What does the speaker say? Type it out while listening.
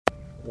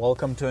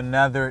Welcome to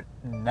another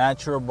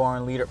Natural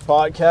Born Leader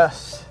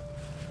podcast.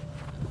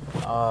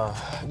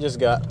 Just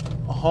got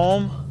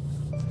home.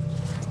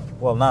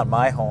 Well, not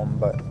my home,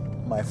 but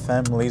my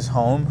family's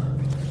home.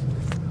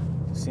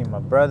 See my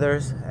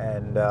brothers,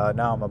 and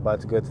now I'm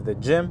about to go to the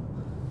gym.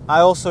 I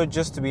also,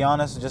 just to be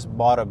honest, just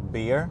bought a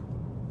beer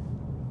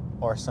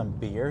or some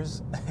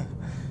beers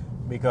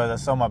because I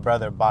saw my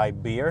brother buy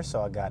beer,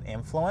 so I got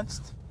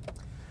influenced.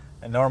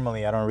 And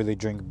normally I don't really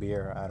drink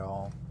beer at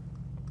all.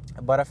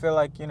 But I feel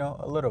like,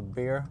 a little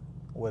beer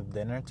with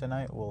dinner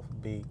tonight will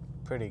be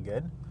pretty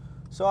good.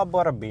 So I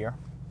bought a beer.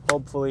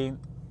 Hopefully,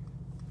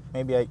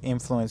 maybe I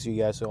influence you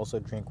guys to also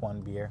drink one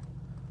beer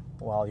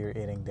while you're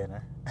eating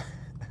dinner.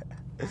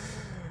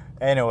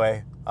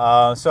 Anyway,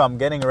 so I'm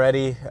getting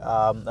ready.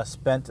 I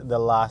spent the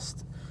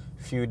last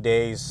few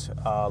days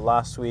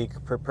last week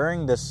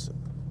preparing this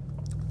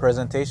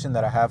presentation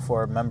that I have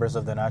for members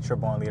of the Natural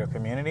Born Leader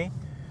community.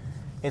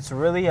 It's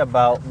really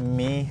about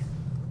me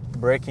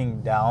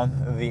breaking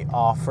down the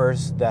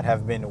offers that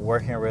have been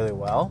working really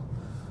well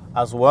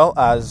as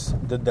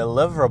the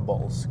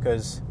deliverables,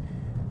 because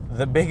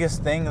the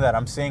biggest thing that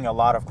I'm seeing a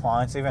lot of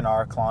clients, even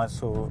our clients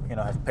who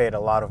have paid a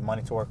lot of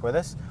money to work with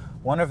us,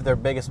 one of their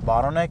biggest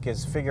bottleneck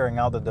is figuring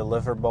out the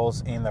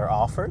deliverables in their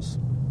offers.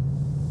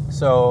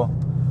 So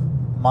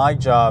my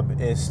job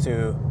is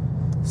to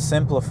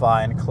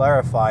simplify and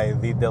clarify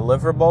the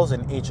deliverables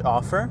in each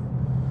offer,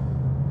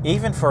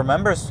 even for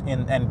members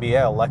in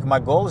NBL. Like, my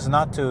goal is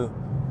not to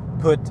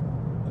put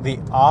the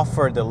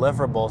offer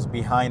deliverables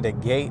behind a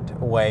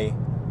gateway.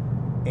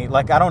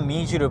 Like, I don't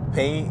need you to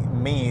pay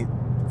me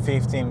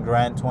 15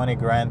 grand, 20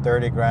 grand,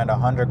 30 grand,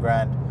 100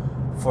 grand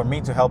for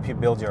me to help you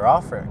build your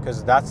offer,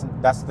 because that's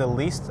the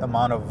least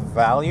amount of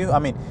value. I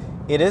mean,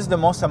 it is the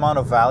most amount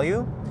of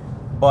value,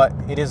 but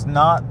it is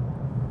not.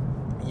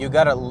 You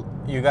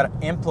gotta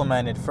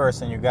implement it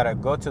first, and you gotta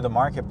go to the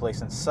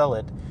marketplace and sell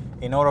it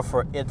in order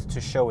for it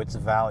to show its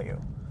value.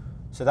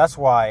 So that's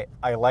why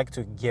I like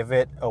to give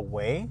it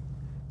away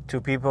to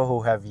people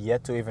who have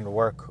yet to even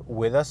work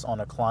with us on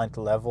a client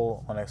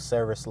level, on a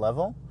service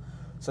level,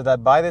 so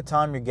that by the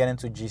time you get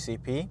into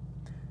GCP,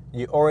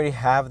 you already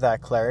have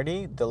that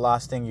clarity. The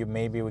last thing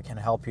we can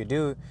help you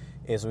do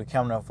is we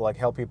kind of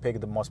help you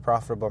pick the most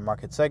profitable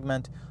market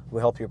segment.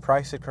 We help you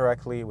price it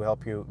correctly. We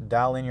help you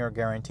dial in your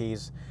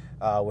guarantees.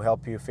 We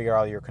help you figure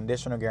out your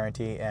conditional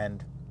guarantee,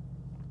 and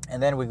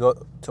then we go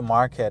to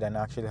market and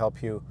actually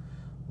help you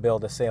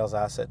build a sales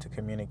asset to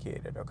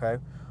communicate it, okay?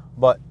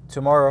 But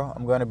tomorrow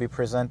I'm going to be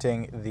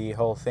presenting the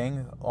whole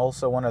thing.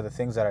 Also, one of the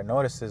things that I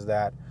noticed is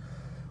that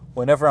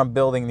whenever I'm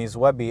building these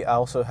Webby,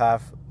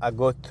 I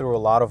go through a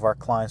lot of our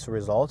clients'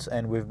 results,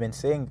 and we've been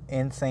seeing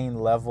insane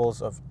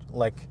levels of,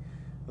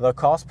 the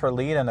cost per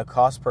lead and the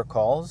cost per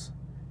calls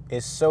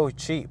is so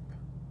cheap.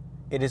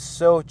 It is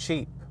so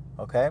cheap,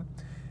 okay?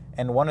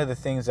 And one of the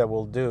things that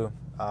we'll do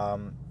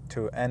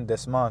to end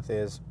this month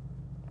is,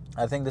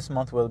 I think this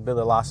month will be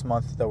the last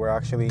month that we're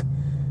actually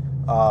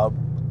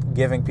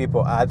giving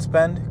people ad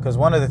spend, because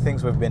one of the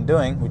things we've been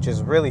doing, which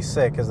is really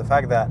sick, is the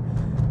fact that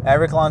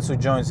every client who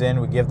joins in,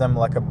 we give them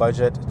a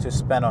budget to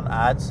spend on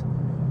ads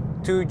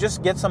to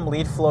just get some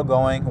lead flow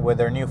going with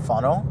their new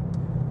funnel,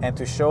 and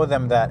to show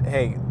them that,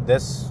 hey,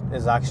 this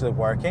is actually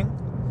working.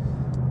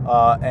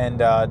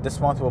 And this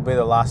month will be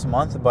the last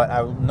month. But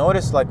I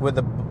noticed, with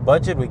the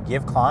budget we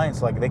give clients,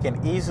 they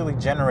can easily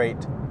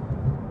generate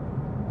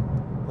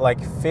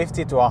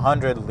 50 to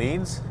 100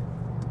 leads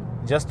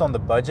just on the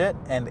budget,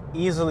 and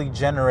easily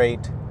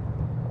generate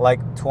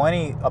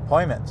 20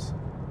 appointments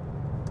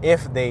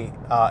if they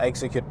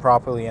execute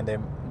properly and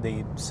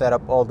they set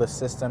up all the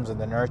systems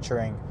and the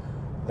nurturing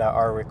that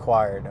are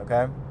required,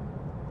 okay?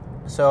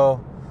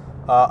 So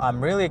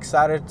I'm really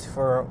excited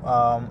for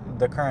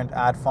the current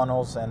ad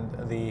funnels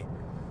and the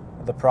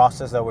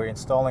process that we're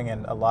installing,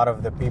 and a lot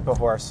of the people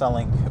who are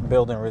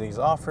building these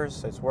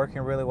offers. It's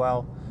working really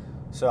well.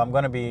 So I'm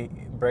going to be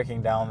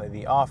breaking down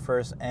the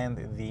offers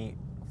and the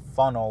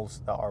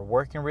funnels that are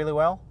working really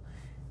well,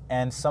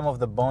 and some of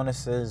the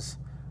bonuses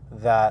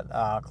that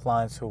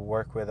clients who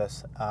work with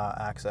us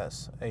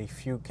access.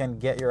 If you can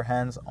get your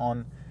hands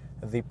on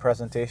the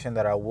presentation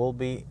that I will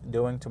be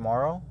doing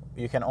tomorrow,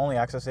 you can only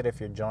access it if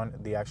you join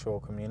the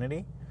actual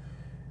community,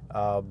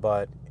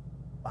 but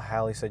I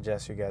highly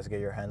suggest you guys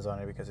get your hands on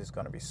it, because it's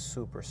going to be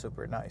super,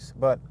 super nice.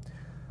 But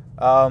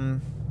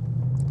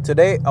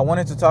today I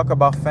wanted to talk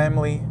about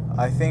family.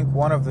 I think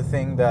one of the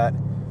things that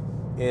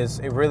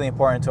is really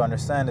important to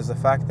understand is the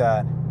fact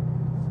that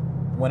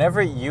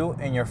whenever you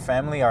and your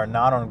family are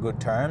not on good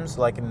terms,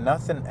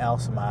 nothing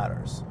else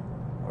matters,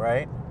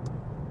 right?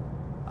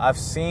 I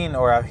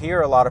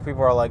hear a lot of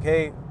people are like,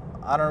 hey,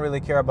 I don't really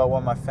care about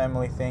what my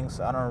family thinks.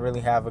 I don't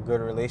really have a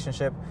good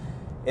relationship.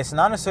 It's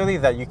not necessarily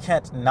that you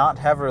can't not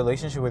have a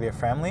relationship with your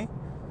family,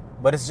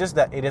 but it's just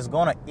that it is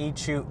going to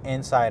eat you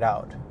inside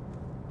out,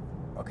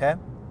 okay?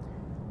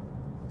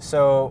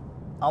 So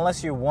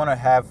unless you want to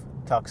have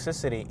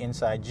toxicity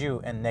inside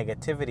you and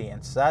negativity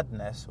and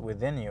sadness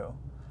within you,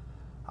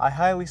 I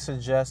highly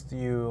suggest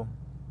you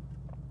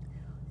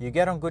you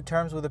get on good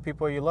terms with the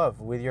people you love,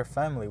 with your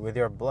family, with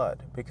your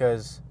blood,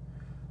 because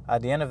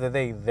at the end of the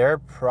day, they're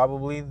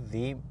probably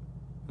the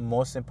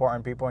most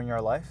important people in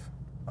your life,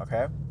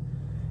 okay?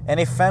 And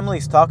if family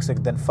is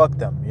toxic, then fuck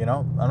them, you know?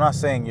 I'm not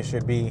saying you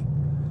should be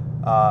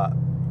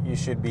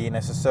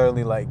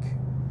necessarily like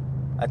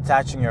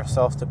attaching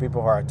yourself to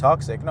people who are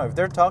toxic. No, if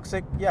they're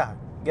toxic, yeah,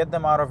 get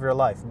them out of your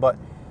life. But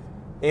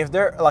if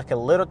they're like a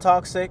little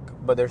toxic,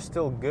 but they're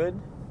still good,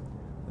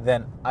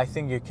 then I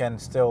think you can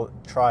still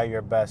try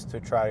your best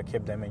to try to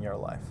keep them in your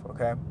life,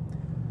 okay?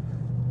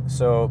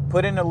 So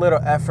put in a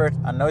little effort.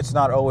 I know it's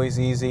not always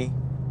easy,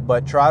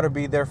 but try to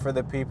be there for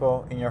the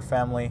people in your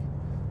family.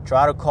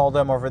 Try to call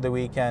them over the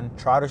weekend.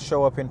 Try to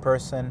show up in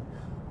person.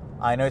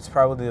 I know it's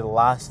probably the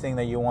last thing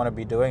that you want to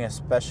be doing,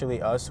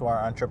 especially us who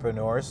are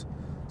entrepreneurs,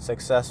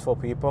 successful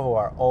people who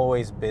are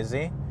always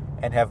busy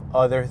and have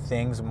other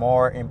things,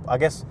 more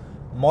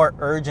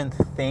urgent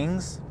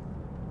things,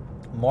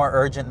 more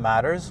urgent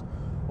matters.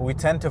 We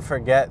tend to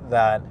forget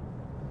that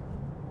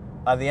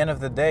at the end of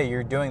the day,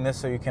 you're doing this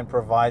so you can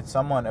provide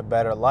someone a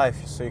better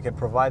life, so you can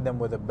provide them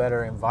with a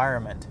better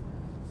environment,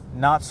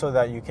 not so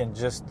that you can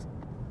just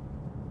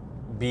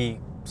be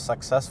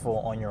successful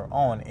on your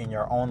own in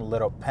your own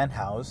little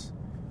penthouse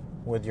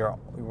with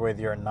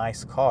your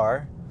nice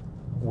car,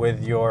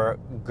 with your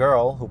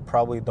girl who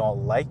probably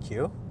don't like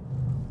you,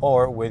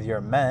 or with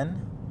your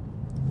men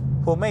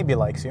who maybe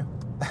likes you,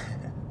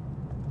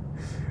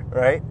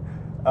 right?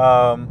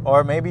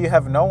 Or maybe you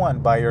have no one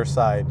by your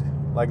side.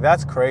 Like,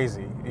 that's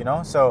crazy, you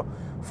know? So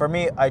for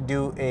me, I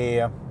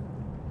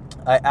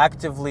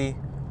actively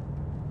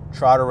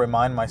try to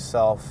remind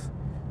myself,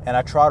 and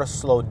I try to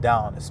slow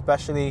down,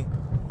 especially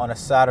on a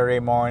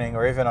Saturday morning,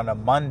 or even on a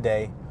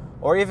Monday,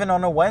 or even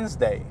on a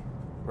Wednesday,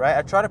 right?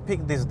 I try to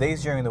pick these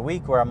days during the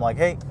week where I'm like,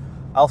 hey,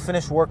 I'll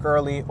finish work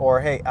early,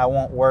 or hey, I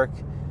won't work,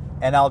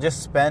 and I'll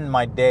just spend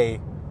my day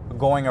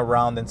going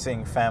around and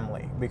seeing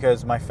family,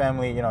 because my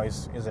family, you know,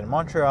 is in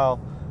Montreal.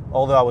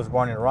 Although I was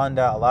born in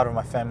Rwanda, a lot of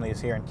my family is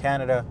here in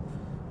Canada.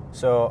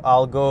 So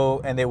I'll go,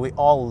 and we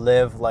all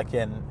live like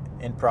in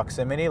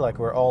proximity, like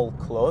we're all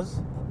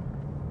close.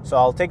 So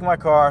I'll take my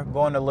car,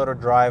 go on a little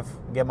drive,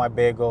 get my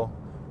bagel,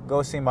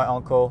 go see my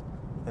uncle,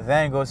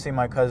 then go see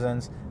my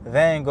cousins,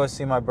 then go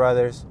see my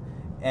brothers,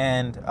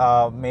 and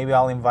maybe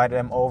I'll invite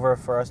them over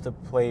for us to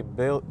play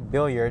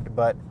billiard.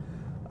 But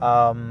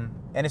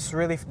and it's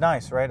really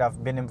nice, right?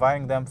 I've been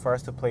inviting them for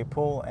us to play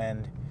pool,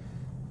 and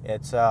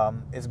it's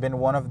been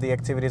one of the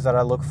activities that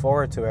I look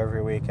forward to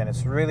every week, and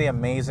it's really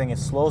amazing. It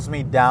slows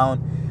me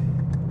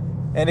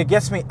down, and it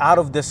gets me out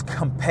of this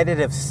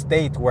competitive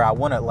state where I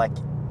want to like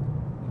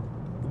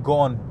go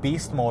on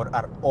beast mode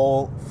at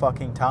all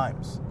fucking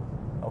times.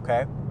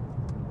 Okay,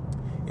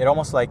 it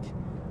almost like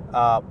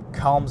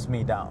calms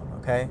me down.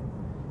 Okay,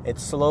 it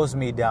slows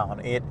me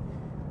down. It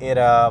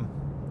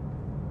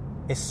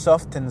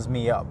softens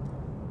me up,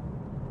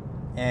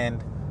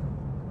 and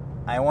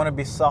I want to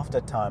be soft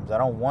at times. I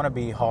don't want to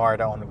be hard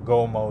on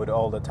go mode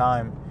all the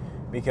time,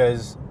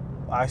 because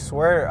I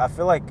swear, I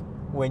feel like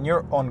when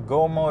you're on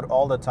go mode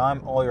all the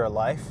time, all your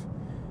life,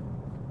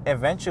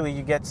 eventually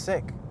you get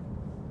sick.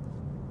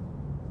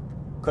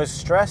 Because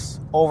stress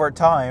over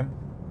time,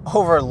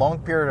 over a long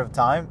period of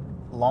time,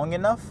 long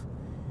enough,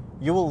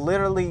 you will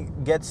literally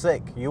get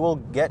sick. You will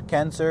get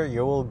cancer.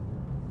 You will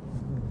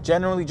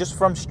generally, just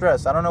from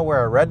stress. I don't know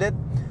where I read it,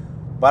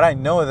 but I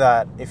know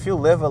that if you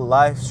live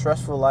a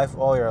stressful life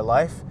all your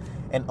life,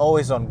 and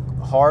always on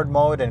hard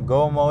mode and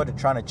go mode and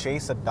trying to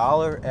chase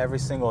 $1 every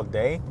single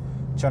day,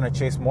 trying to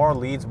chase more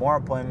leads, more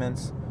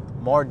appointments,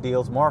 more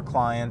deals, more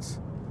clients,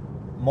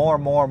 more,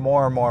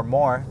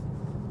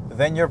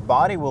 then your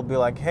body will be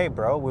like, hey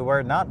bro, we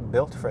were not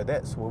built for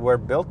this. We were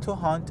built to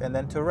hunt and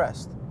then to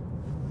rest.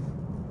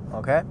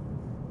 Okay?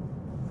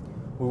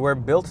 We were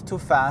built to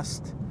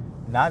fast,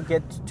 not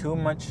get too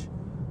much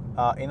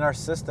in our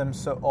system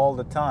so all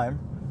the time.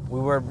 We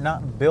were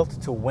not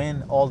built to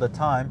win all the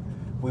time.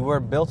 We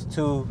were built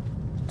to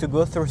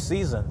go through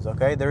seasons,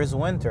 okay? There is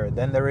winter,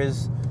 then there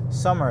is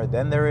summer,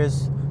 then there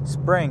is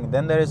spring,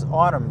 then there is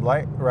autumn,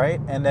 right?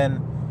 And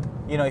then,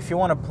 you know, if you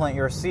want to plant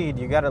your seed,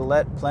 you got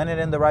to plant it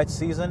in the right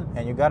season,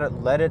 and you got to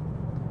let it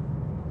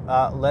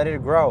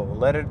grow,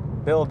 let it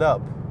build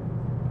up.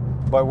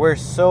 But we're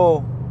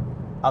so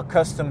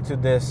accustomed to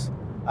this.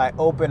 I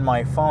open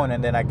my phone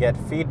and then I get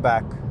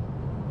feedback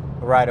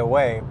right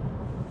away.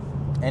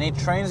 And it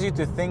trains you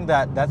to think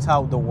that that's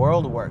how the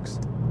world works.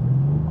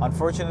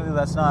 Unfortunately,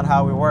 that's not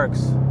how it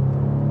works.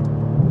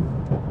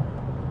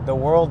 The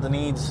world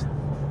needs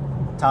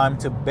time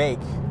to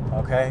bake,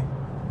 okay?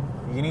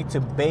 You need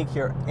to bake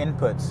your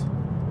inputs.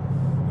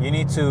 You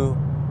need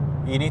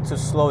to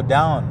slow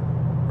down,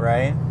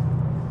 right?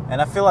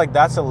 And I feel like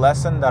that's a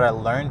lesson that I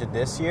learned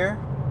this year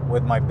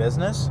with my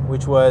business,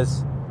 which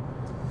was,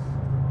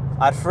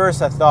 at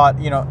first I thought,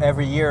 you know,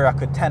 every year I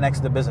could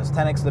 10x the business.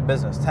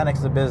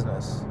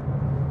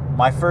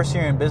 My first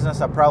year in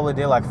business, I probably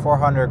did like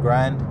 400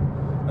 grand.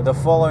 The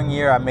following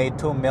year, I made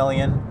 2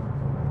 million.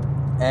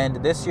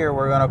 And this year,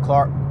 we're going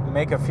to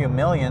make a few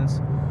millions.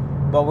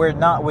 But we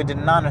did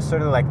not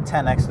necessarily like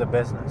 10x the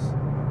business.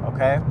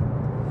 okay?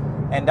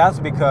 And that's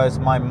because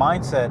my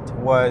mindset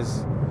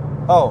was,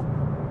 oh,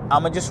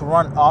 I'm going to just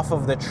run off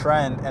of the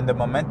trend and the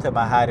momentum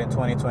I had in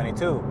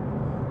 2022.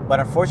 But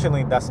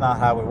unfortunately, that's not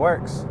how it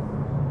works.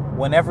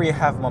 Whenever you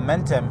have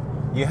momentum,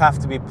 you have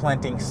to be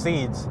planting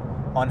seeds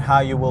on how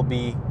you will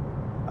be,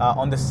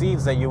 on the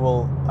seeds that you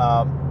will,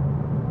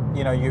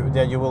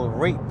 that you will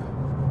reap.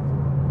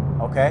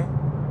 Okay?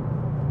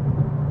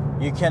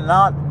 You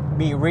cannot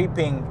be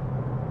reaping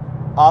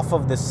off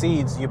of the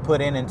seeds you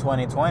put in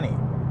 2020.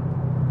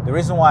 The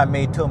reason why I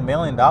made $2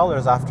 million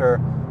after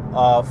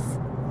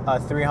a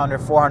 300,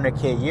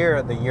 400K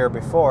year the year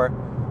before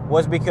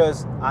was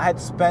because I had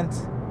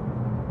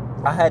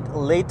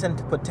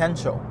latent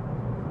potential.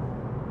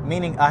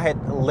 Meaning I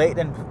had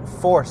latent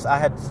force. I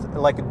had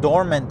like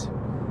dormant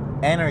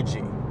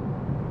energy.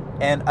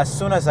 And as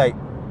soon as I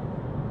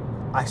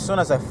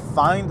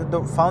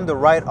found the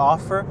right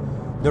offer,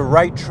 the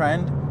right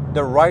trend,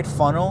 the right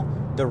funnel,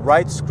 the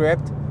right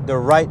script, the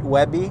right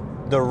Webby,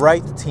 the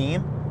right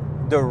team,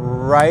 the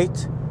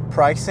right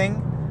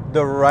pricing,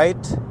 the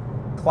right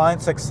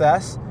client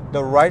success,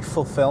 the right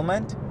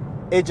fulfillment,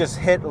 it just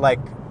hit like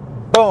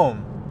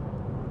boom,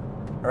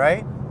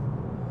 right?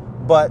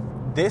 But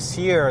this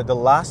year, the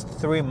last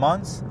 3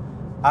 months,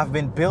 I've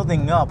been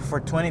building up for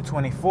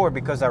 2024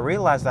 because I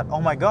realized that, oh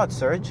my God,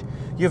 Serge,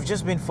 you've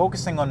just been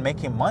focusing on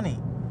making money,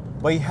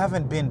 but you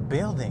haven't been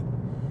building.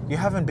 You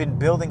haven't been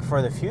building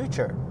for the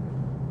future.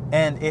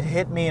 And it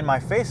hit me in my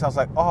face. I was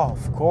like, oh,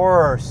 of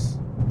course.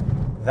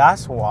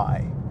 That's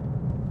why.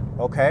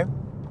 Okay?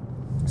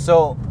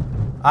 So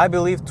I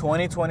believe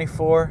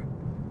 2024,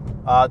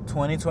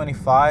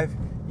 2025,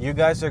 you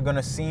guys are going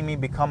to see me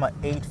become an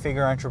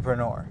 8-figure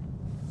entrepreneur.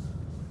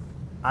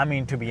 I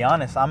mean, to be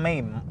honest, I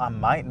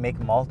might make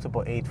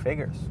multiple 8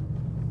 figures.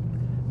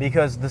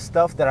 Because the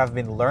stuff that I've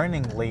been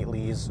learning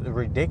lately is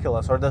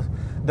ridiculous. Or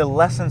the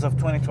lessons of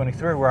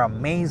 2023 were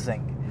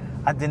amazing.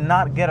 I did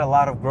not get a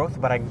lot of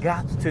growth, but I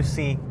got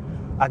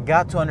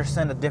to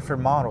understand the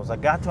different models. I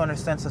got to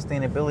understand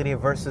sustainability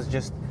versus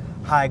just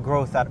high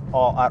growth at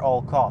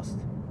all costs.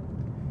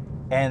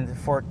 And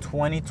for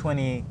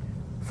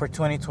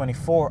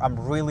 2024, I'm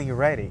really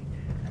ready.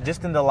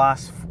 Just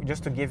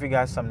to give you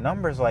guys some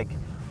numbers, like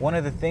one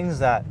of the things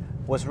that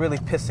was really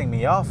pissing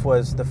me off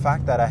was the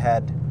fact that I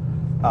had,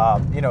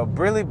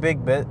 really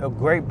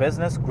great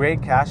business,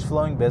 great cash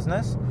flowing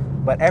business,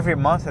 but every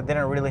month I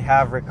didn't really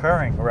have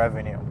recurring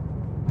revenue.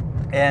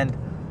 And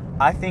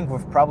I think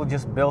we've probably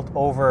just built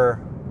over,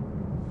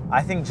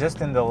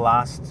 just in the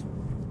last,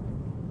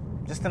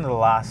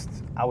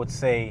 I would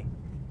say,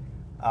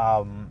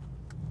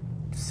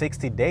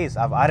 60 days,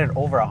 I've added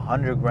over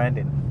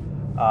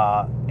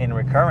 $100,000 in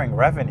recurring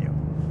revenue,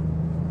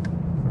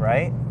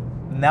 right?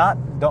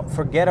 Don't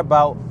forget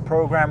about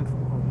program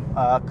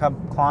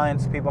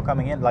clients, people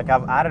coming in. Like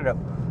I've added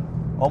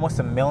almost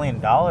 $1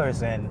 million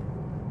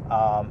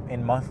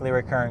in monthly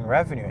recurring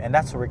revenue, and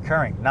that's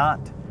recurring, not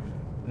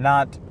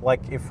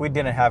like if we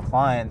didn't have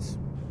clients,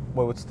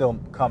 we would still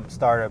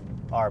start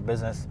our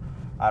business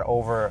at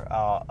over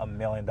 $1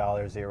 million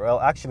a year. Well,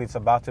 actually, it's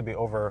about to be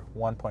over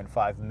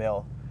 1.5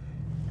 mil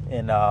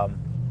in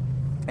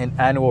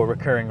annual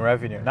recurring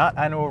revenue, not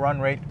annual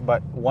run rate,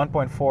 but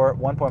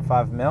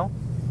 1.5 mil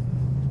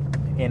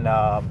in.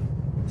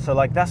 So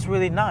like that's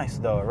really nice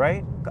though,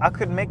 right? I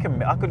could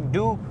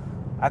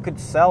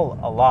sell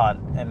a lot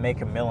and make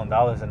 $1 million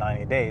in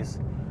 90 days,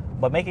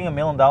 but making $1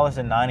 million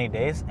in 90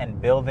 days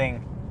and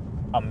building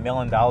 $1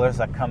 million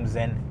that comes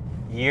in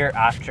year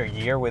after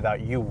year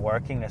without you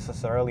working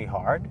necessarily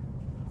hard,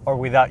 or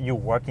without you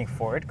working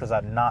for it, because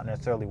I'm not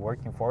necessarily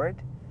working for it,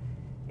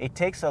 it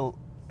takes a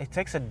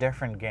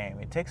different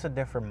game. It takes a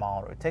different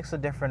model. It takes a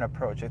different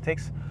approach. It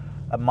takes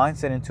a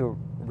mindset into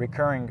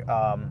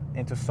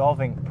into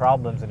solving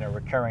problems in a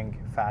recurring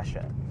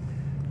fashion.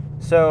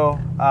 So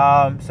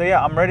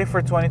yeah, I'm ready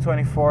for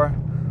 2024.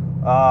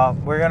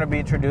 We're going to be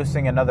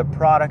introducing another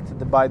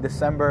product by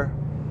December,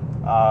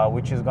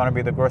 which is going to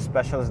be the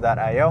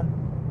growthspecialist.io.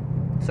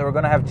 So we're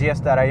going to have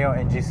GS.io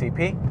and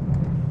GCP.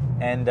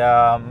 And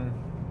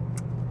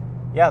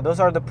those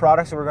are the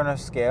products that we're going to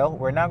scale.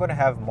 We're not going to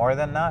have more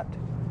than that.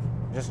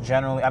 Just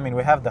generally, I mean,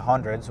 we have the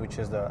hundreds, which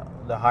is the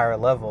higher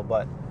level,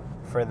 but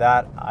for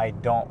that, I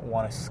don't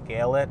want to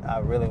scale it. I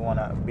really want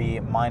to be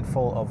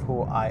mindful of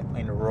who I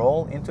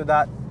enroll into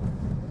that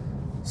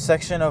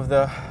section of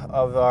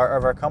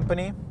our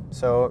company.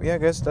 So yeah,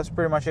 guys, that's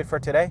pretty much it for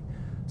today.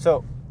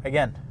 So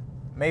again,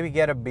 maybe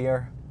get a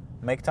beer,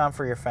 make time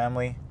for your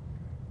family,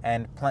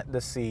 and plant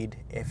the seed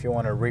if you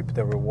want to reap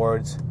the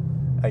rewards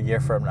a year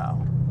from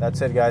now.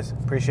 That's it, guys.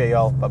 Appreciate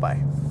y'all.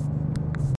 Bye-bye.